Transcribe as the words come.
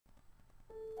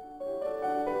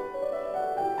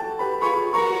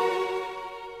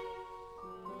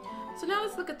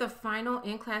look at the final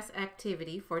in-class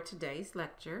activity for today's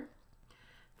lecture.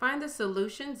 Find the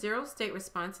solution, zero state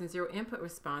response, and zero input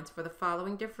response for the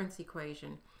following difference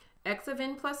equation. X of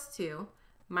n plus 2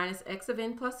 minus x of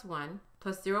n plus 1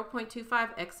 plus 0.25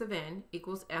 x of n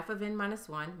equals f of n minus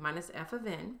 1 minus f of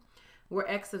n, where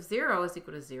x of 0 is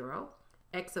equal to 0,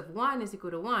 x of 1 is equal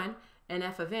to 1, and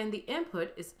f of n, the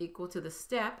input, is equal to the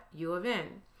step u of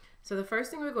n. So the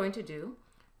first thing we're going to do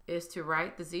is to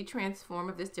write the z transform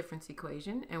of this difference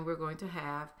equation, and we're going to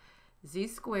have z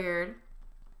squared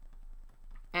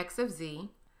x of z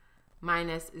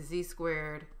minus z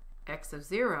squared x of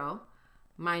 0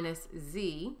 minus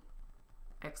z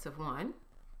x of 1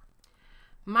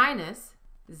 minus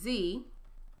z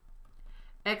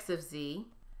x of z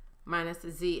minus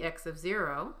z x of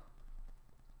 0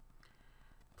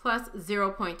 plus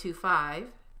 0.25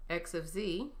 x of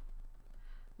z,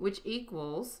 which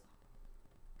equals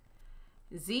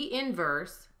z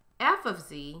inverse f of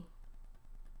z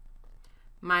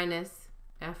minus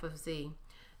f of z.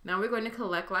 Now we're going to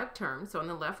collect like terms. So on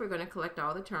the left, we're going to collect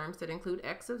all the terms that include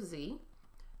x of z.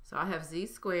 So I have z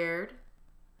squared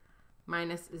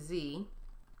minus z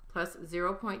plus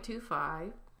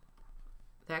 0.25,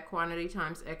 that quantity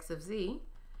times x of z.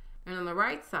 And on the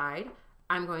right side,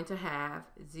 I'm going to have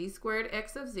z squared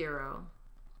x of 0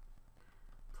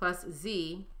 plus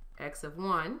z x of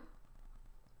 1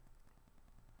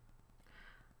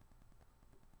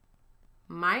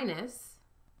 minus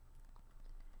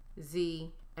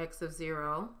z x of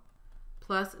 0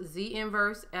 plus z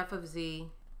inverse f of z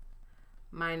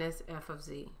minus f of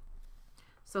z.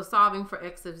 So solving for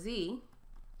x of z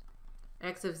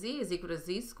is equal to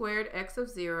z squared x of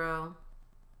 0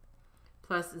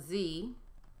 plus z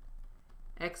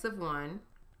x of 1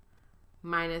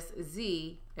 minus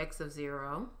z x of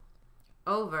 0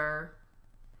 over,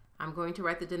 I'm going to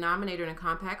write the denominator in a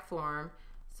compact form,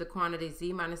 it's the quantity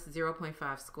z minus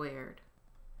 0.5 squared,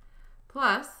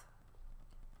 plus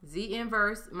z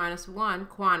inverse minus 1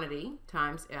 quantity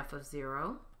times f of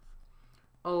 0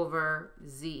 over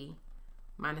z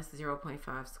minus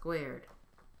 0.5 squared.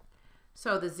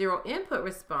 So the zero input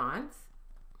response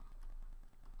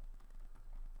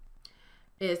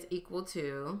is equal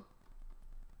to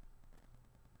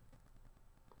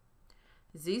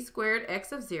z squared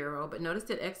x of 0, but notice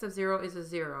that x of 0 is a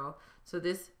 0, so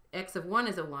this x of 1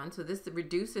 is a 1, so this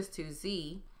reduces to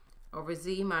z over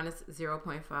z minus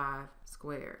 0.5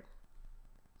 squared.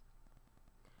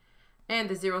 And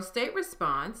the zero state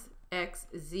response, x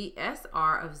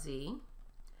zsr of z,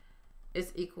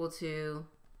 is equal to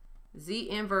z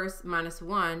inverse minus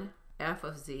 1 f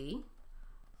of z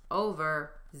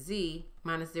over z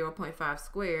minus 0.5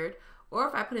 squared, or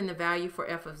if I put in the value for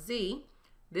f of z,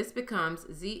 this becomes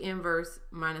z inverse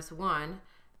minus 1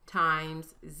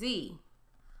 times z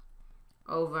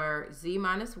over z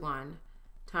minus 1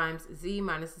 times z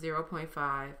minus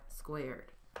 0.5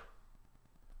 squared.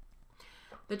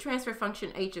 The transfer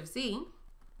function h of z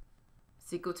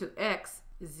is equal to x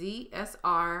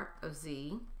zsr of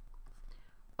z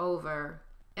over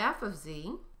f of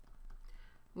z,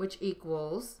 which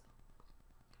equals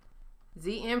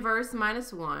z inverse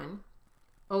minus 1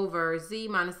 over z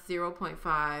minus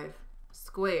 0.5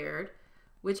 squared,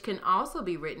 which can also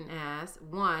be written as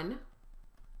 1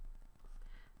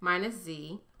 minus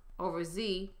z over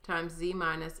z times z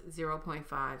minus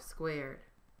 0.5 squared.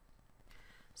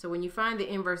 So when you find the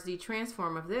inverse z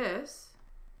transform of this,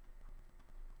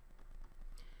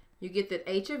 you get that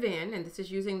h of n, and this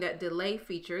is using that delay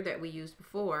feature that we used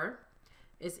before,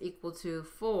 is equal to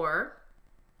 4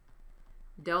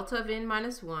 delta of n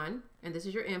minus 1, and this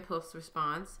is your impulse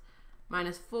response,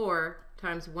 minus 4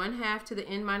 times 1/2 to the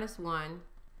n minus 1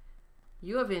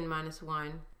 u of n minus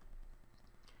 1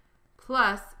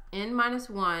 plus n minus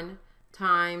 1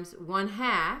 times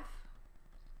 1/2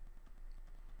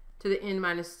 to the n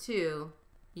minus 2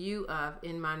 u of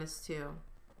n minus 2.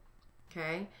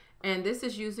 Okay, and this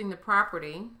is using the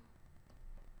property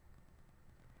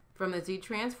from the z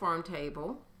transform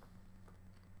table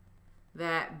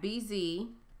that bz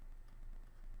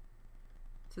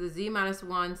to the z minus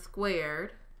 1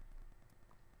 squared,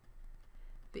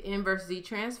 the inverse z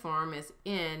transform is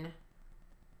n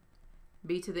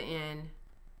b to the n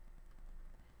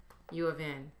u of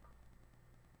n.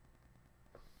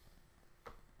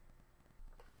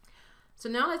 So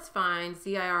now let's find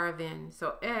ZIR of n.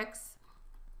 So x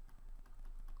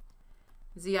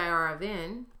ZIR of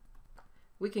n,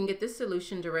 we can get this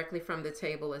solution directly from the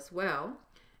table as well.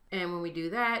 And when we do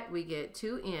that, we get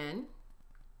 2n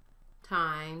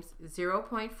times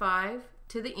 0.5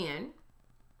 to the n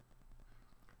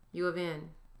u of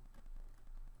n.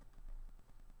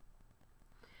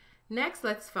 Next,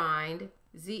 let's find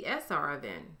ZSR of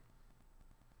n.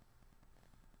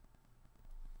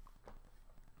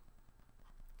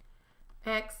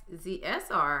 X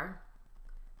ZSR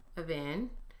of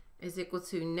n is equal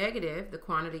to negative the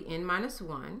quantity n minus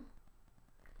 1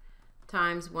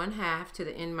 times 1/2 to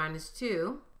the n minus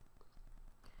 2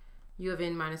 u of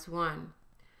n minus 1.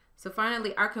 So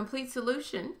finally, our complete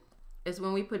solution is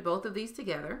when we put both of these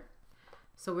together.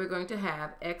 So we're going to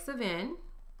have x of n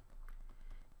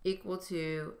equal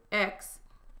to x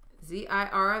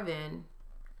ZIR of n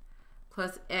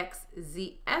plus x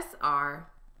ZSR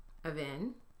of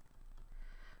n,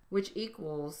 which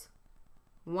equals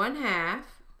 1/2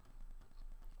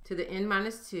 to the n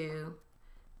minus 2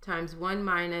 times 1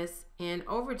 minus n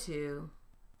over 2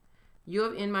 u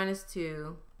of n minus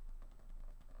 2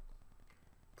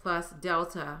 plus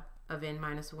delta of n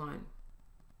minus 1.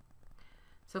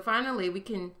 So finally, we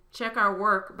can check our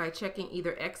work by checking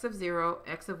either x of 0,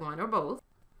 x of 1, or both.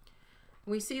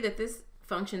 We see that this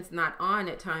function's not on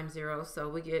at time 0, so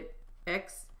we get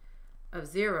x of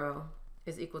 0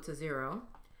 is equal to 0.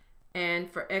 And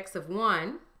for x of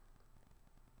 1,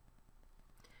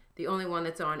 the only one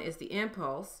that's on is the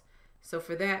impulse. So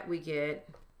for that, we get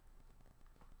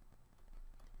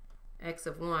x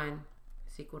of 1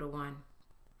 is equal to 1.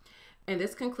 And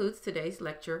this concludes today's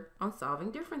lecture on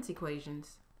solving difference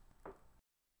equations.